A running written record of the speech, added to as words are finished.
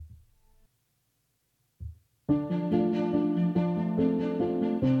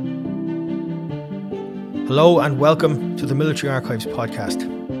Hello and welcome to the Military Archives podcast.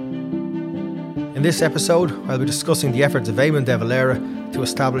 In this episode, I'll be discussing the efforts of Éamon de Valera to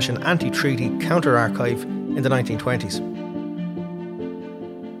establish an anti-treaty counter-archive in the 1920s.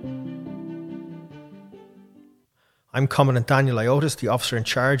 I'm Commandant Daniel Ayiotis, the officer in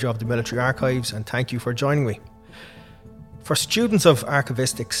charge of the Military Archives, and thank you for joining me. For students of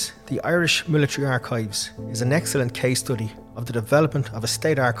archivistics, the Irish Military Archives is an excellent case study of the development of a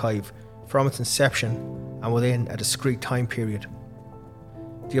state archive from its inception and within a discrete time period.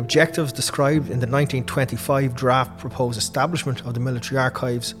 The objectives described in the 1925 draft proposed establishment of the Military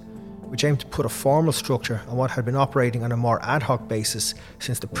Archives, which aimed to put a formal structure on what had been operating on a more ad hoc basis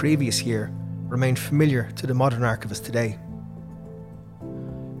since the previous year, remain familiar to the modern archivist today.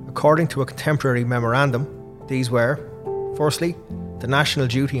 According to a contemporary memorandum, these were, firstly, the national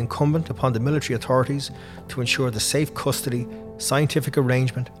duty incumbent upon the military authorities to ensure the safe custody, scientific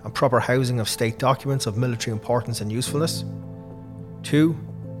arrangement and proper housing of state documents of military importance and usefulness. 2.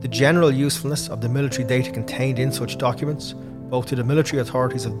 The general usefulness of the military data contained in such documents, both to the military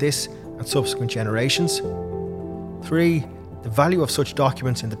authorities of this and subsequent generations. 3. The value of such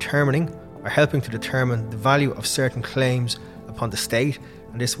documents in determining or helping to determine the value of certain claims upon the state,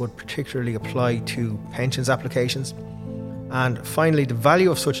 and this would particularly apply to pensions applications. And finally, the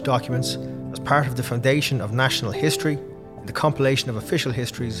value of such documents as part of the foundation of national history, in the compilation of official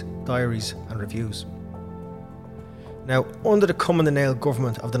histories, diaries and reviews. Now, under the Commandant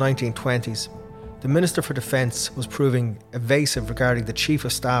government of the 1920s, the Minister for Defence was proving evasive regarding the Chief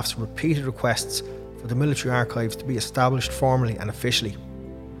of Staff's repeated requests for the military archives to be established formally and officially.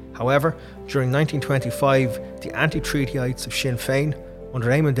 However, during 1925, the anti-treatyites of Sinn Féin, under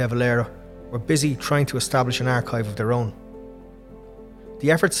Éamon de Valera, were busy trying to establish an archive of their own.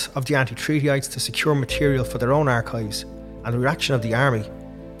 The efforts of the anti-treatyites to secure material for their own archives and the reaction of the army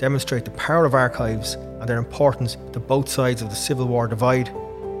demonstrate the power of archives and their importance to both sides of the Civil War divide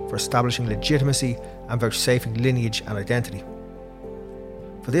for establishing legitimacy and vouchsafing lineage and identity.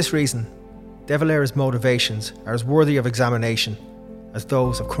 For this reason, de Valera's motivations are as worthy of examination as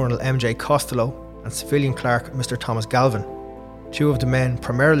those of Colonel M.J. Costello and civilian clerk Mr. Thomas Galvin, two of the men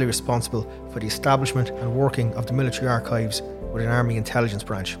primarily responsible for the establishment and working of the military archives within Army Intelligence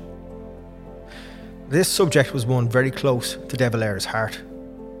Branch. This subject was one very close to de Valera's heart.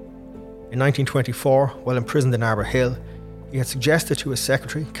 In 1924, while imprisoned in Arbour Hill, he had suggested to his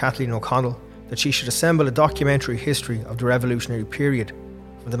secretary, Kathleen O'Connell, that she should assemble a documentary history of the revolutionary period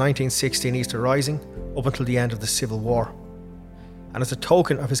from the 1916 Easter Rising up until the end of the Civil War. And as a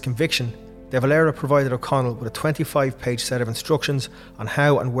token of his conviction, de Valera provided O'Connell with a 25-page set of instructions on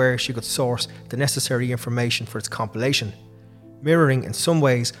how and where she could source the necessary information for its compilation, mirroring in some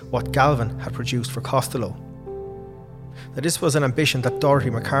ways what Galvin had produced for Costello. Now, this was an ambition that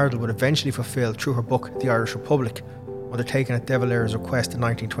Dorothy McArdle would eventually fulfil through her book The Irish Republic, undertaken at de Valera's request in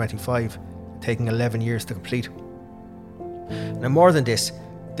 1925, taking 11 years to complete. Now, more than this,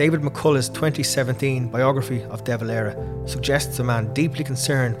 David McCullough's 2017 biography of de Valera suggests a man deeply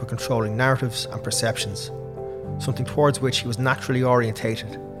concerned with controlling narratives and perceptions, something towards which he was naturally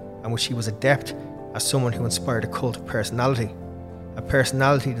orientated and which he was adept as someone who inspired a cult of personality, a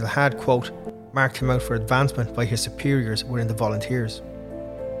personality that had, quote, marked him out for advancement by his superiors within the volunteers.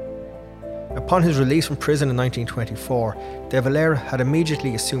 Upon his release from prison in 1924, de Valera had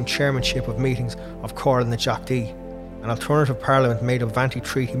immediately assumed chairmanship of meetings of Coral na Teachtaí, an alternative parliament made of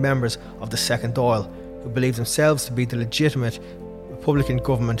anti-treaty members of the Second Dáil, who believed themselves to be the legitimate Republican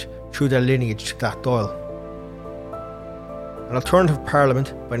government through their lineage to that Dáil. An alternative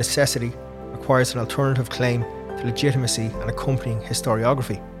parliament, by necessity, requires an alternative claim to legitimacy and accompanying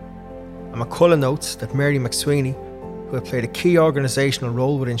historiography. And McCullough notes that Mary McSweeney, who had played a key organisational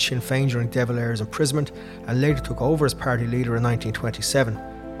role within Sinn Féin during de Valera's imprisonment and later took over as party leader in 1927,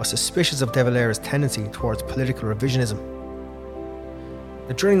 was suspicious of de Valera's tendency towards political revisionism.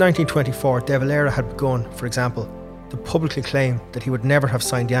 Now, during 1924, de Valera had begun, for example, to publicly claim that he would never have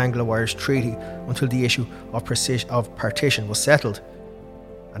signed the Anglo-Irish Treaty until the issue of partition was settled,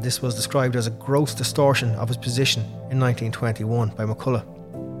 and this was described as a gross distortion of his position in 1921 by McCullough.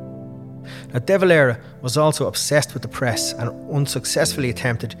 Now, de Valera was also obsessed with the press and unsuccessfully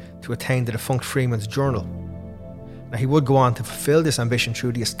attempted to attain the defunct Freeman's Journal. Now, he would go on to fulfil this ambition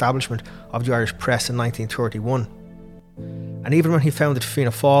through the establishment of the Irish press in 1931. And even when he founded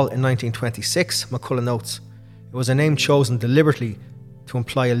Fianna Fáil in 1926, McCullough notes, it was a name chosen deliberately to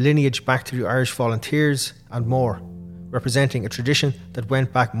imply a lineage back to the Irish volunteers and more, representing a tradition that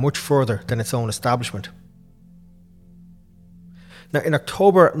went back much further than its own establishment. Now, in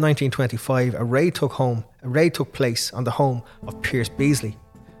October 1925, a raid took place on the home of Pierce Beasley,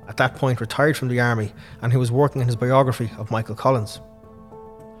 at that point retired from the army and who was working on his biography of Michael Collins.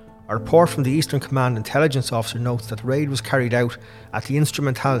 A report from the Eastern Command intelligence officer notes that the raid was carried out at the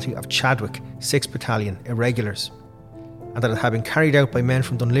instrumentality of Chadwick 6th Battalion Irregulars, and that it had been carried out by men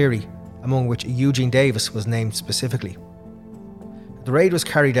from Dunleary, among which Eugene Davis was named specifically. The raid was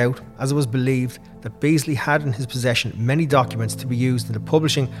carried out as it was believed that Beasley had in his possession many documents to be used in the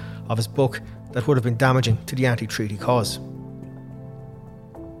publishing of his book that would have been damaging to the anti-treaty cause.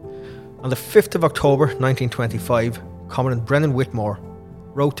 On the 5th of October 1925, Commandant Brendan Whitmore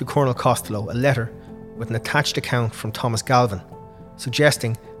wrote to Colonel Costello a letter with an attached account from Thomas Galvin,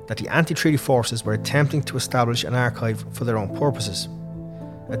 suggesting that the anti-treaty forces were attempting to establish an archive for their own purposes.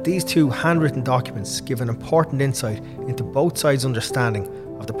 These two handwritten documents give an important insight into both sides' understanding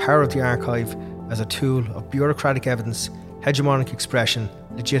of the power of the archive as a tool of bureaucratic evidence, hegemonic expression,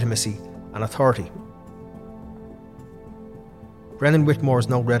 legitimacy and authority. Brendan Whitmore's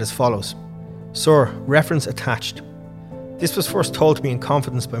note read as follows: Sir, reference attached. This was first told to me in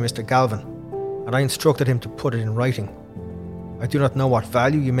confidence by Mr. Galvin, and I instructed him to put it in writing. I do not know what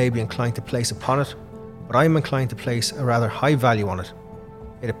value you may be inclined to place upon it, but I am inclined to place a rather high value on it.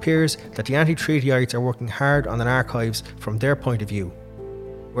 It appears that the anti-treatyites are working hard on an archives from their point of view,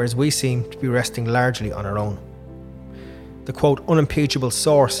 whereas we seem to be resting largely on our own. The quote unimpeachable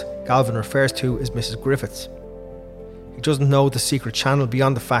source Galvin refers to is Mrs. Griffiths. He doesn't know the secret channel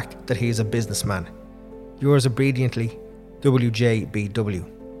beyond the fact that he is a businessman. Yours obediently, WJBW.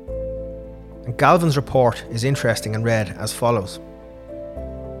 And Galvin's report is interesting and read as follows.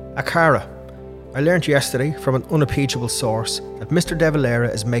 Akara. I learnt yesterday from an unimpeachable source that Mr. De Valera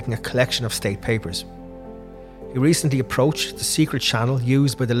is making a collection of state papers. He recently approached the secret channel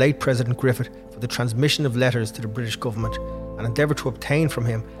used by the late President Griffith for the transmission of letters to the British government and endeavoured to obtain from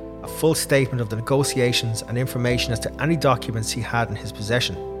him a full statement of the negotiations and information as to any documents he had in his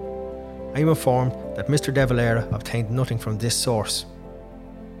possession. I am informed that Mr. De Valera obtained nothing from this source.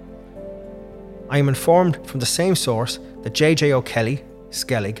 I am informed from the same source that J.J. O'Kelly,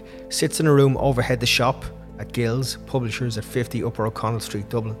 Skellig, sits in a room overhead the shop at Gill's, publishers at 50 Upper O'Connell Street,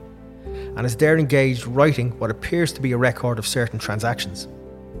 Dublin, and is there engaged writing what appears to be a record of certain transactions.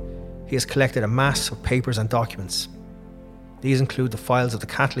 He has collected a mass of papers and documents. These include the files of the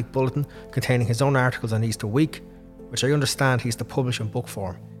Catholic Bulletin containing his own articles on Easter week, which I understand he is to publish in book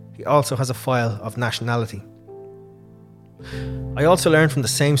form. He also has a file of nationality. I also learned from the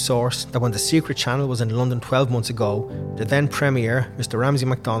same source that when the secret channel was in London 12 months ago, the then Premier, Mr. Ramsay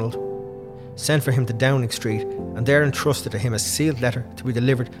MacDonald, sent for him to Downing Street and there entrusted to him a sealed letter to be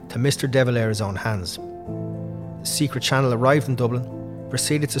delivered to Mr. De Valera's own hands. The secret channel arrived in Dublin,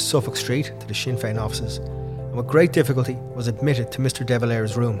 proceeded to Suffolk Street to the Sinn Féin offices, and with great difficulty was admitted to Mr. De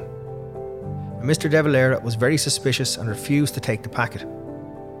Valera's room. And Mr. De Valera was very suspicious and refused to take the packet.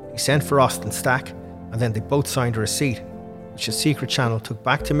 He sent for Austin Stack, and then they both signed a receipt, which the secret channel took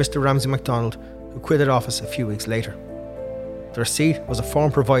back to Mr. Ramsay MacDonald, who quitted office a few weeks later. The receipt was a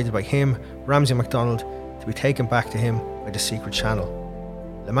form provided by him, Ramsay MacDonald, to be taken back to him by the secret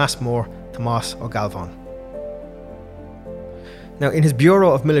channel. Lemas Moore, Tomás Ó Galván. Now, in his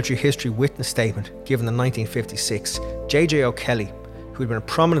Bureau of Military History witness statement given in 1956, J.J. O'Kelly, who had been a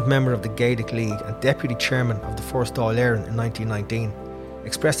prominent member of the Gaelic League and deputy chairman of the First Dáil Éireann in 1919,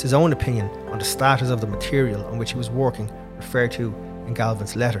 expressed his own opinion on the status of the material on which he was working referred to in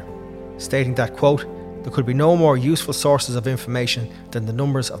Galvin's letter, stating that, quote, there could be no more useful sources of information than the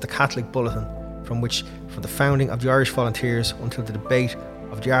numbers of the Catholic Bulletin, from the founding of the Irish Volunteers until the debate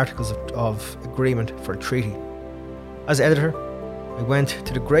of the Articles of Agreement for a treaty. As editor, I went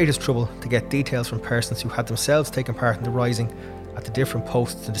to the greatest trouble to get details from persons who had themselves taken part in the rising at the different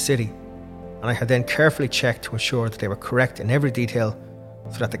posts in the city, and I had then carefully checked to ensure that they were correct in every detail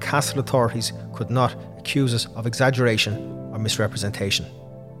so that the castle authorities could not accuse us of exaggeration or misrepresentation.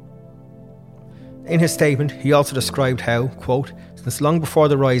 In his statement, he also described how, quote, since long before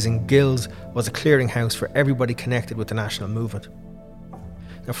the rising, Gill's was a clearinghouse for everybody connected with the national movement.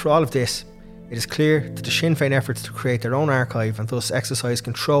 Now, for all of this, it is clear that the Sinn Féin efforts to create their own archive and thus exercise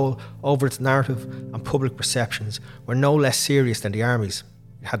control over its narrative and public perceptions were no less serious than the army's.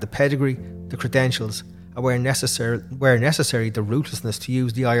 It had the pedigree, the credentials, and where necessary the ruthlessness to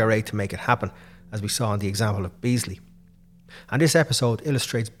use the IRA to make it happen, as we saw in the example of Beasley. And this episode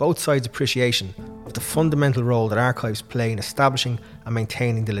illustrates both sides' appreciation of the fundamental role that archives play in establishing and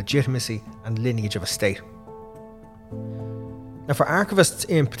maintaining the legitimacy and lineage of a state. Now, for archivists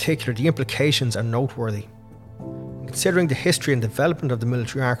in particular, the implications are noteworthy. Considering the history and development of the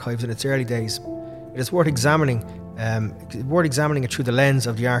military archives in its early days, it is worth examining worth examining it through the lens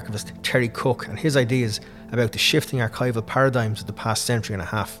of the archivist Terry Cook and his ideas about the shifting archival paradigms of the past century and a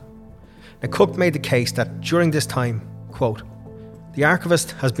half. Now, Cook made the case that during this time, quote, "The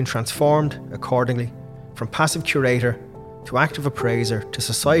archivist has been transformed accordingly from passive curator to active appraiser to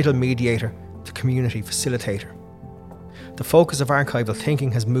societal mediator to community facilitator. The focus of archival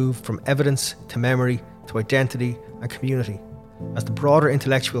thinking has moved from evidence to memory to identity and community, as the broader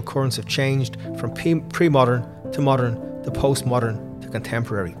intellectual currents have changed from pre-modern to modern to postmodern to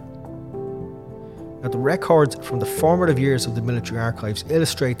contemporary." Now, the records from the formative years of the military archives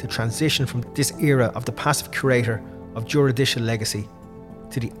illustrate the transition from this era of the passive curator of juridical legacy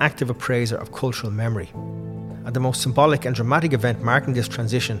to the active appraiser of cultural memory. And the most symbolic and dramatic event marking this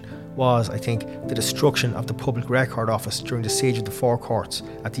transition was, I think, the destruction of the Public Record Office during the siege of the Four Courts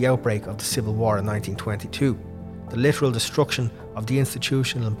at the outbreak of the Civil War in 1922. The literal destruction of the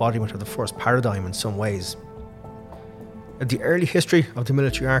institutional embodiment of the first paradigm in some ways. The early history of the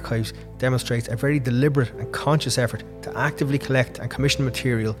military archives demonstrates a very deliberate and conscious effort to actively collect and commission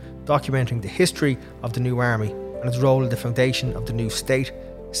material documenting the history of the new army and its role in the foundation of the new state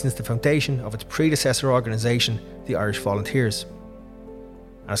since the foundation of its predecessor organisation, the Irish Volunteers.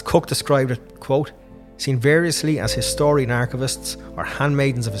 As Cook described it, quote, "Seen variously as historian archivists or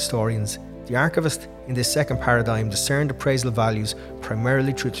handmaidens of historians, the archivist in this second paradigm discerned appraisal values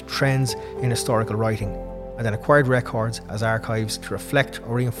primarily through trends in historical writing, and then acquired records as archives to reflect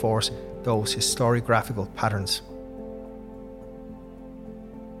or reinforce those historiographical patterns."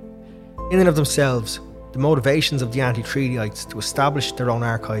 In and of themselves, the motivations of the anti-treatyites to establish their own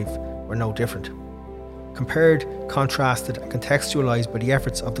archive were no different. Compared, contrasted and contextualised by the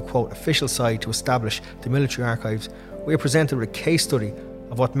efforts of the quote official side to establish the military archives, we are presented with a case study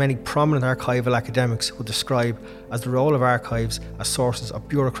of what many prominent archival academics would describe as the role of archives as sources of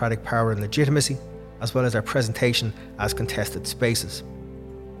bureaucratic power and legitimacy, as well as their presentation as contested spaces.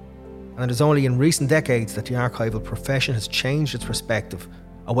 And it is only in recent decades that the archival profession has changed its perspective,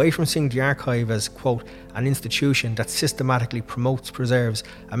 away from seeing the archive as, quote, an institution that systematically promotes, preserves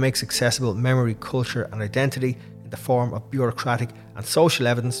and makes accessible memory, culture and identity in the form of bureaucratic and social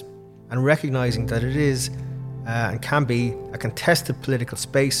evidence, and recognising that it is and can be a contested political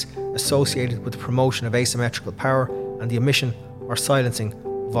space associated with the promotion of asymmetrical power and the omission or silencing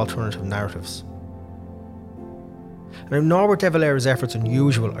of alternative narratives. Now, nor were De Valera's efforts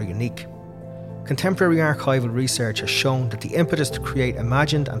unusual or unique. Contemporary archival research has shown that the impetus to create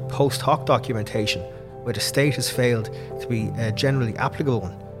imagined and post hoc documentation where the state has failed to be a generally applicable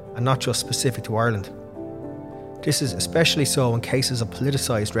one and not just specific to Ireland. This is especially so in cases of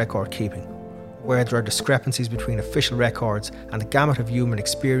politicised record keeping, where there are discrepancies between official records and the gamut of human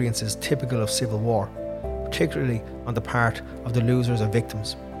experiences typical of civil war, particularly on the part of the losers and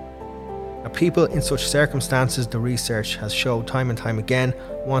victims. Now, people in such circumstances, the research has showed time and time again,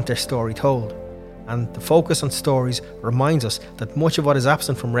 want their story told. And the focus on stories reminds us that much of what is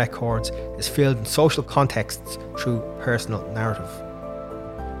absent from records is filled in social contexts through personal narrative.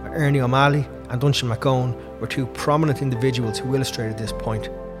 Ernie O'Malley and Duncan McGowan were two prominent individuals who illustrated this point,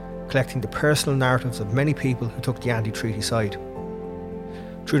 collecting the personal narratives of many people who took the anti-treaty side.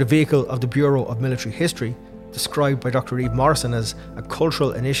 Through the vehicle of the Bureau of Military History, described by Dr. Eve Morrison as a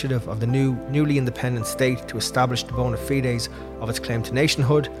cultural initiative of the newly independent state to establish the bona fides of its claim to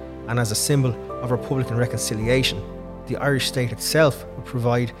nationhood, and as a symbol of Republican reconciliation, the Irish state itself would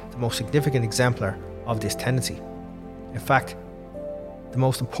provide the most significant exemplar of this tendency. In fact, the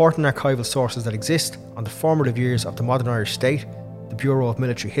most important archival sources that exist on the formative years of the modern Irish state, the Bureau of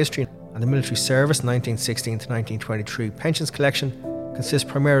Military History and the Military Service 1916 to 1923 pensions collection, consist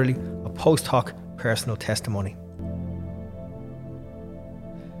primarily of post hoc personal testimony.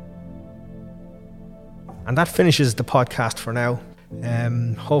 And that finishes the podcast for now.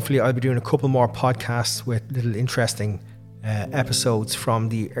 Hopefully I'll be doing a couple more podcasts with little interesting episodes from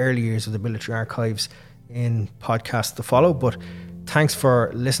the early years of the military archives in podcasts to follow. But thanks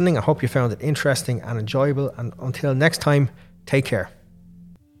for listening. I hope you found it interesting and enjoyable. And until next time, take care.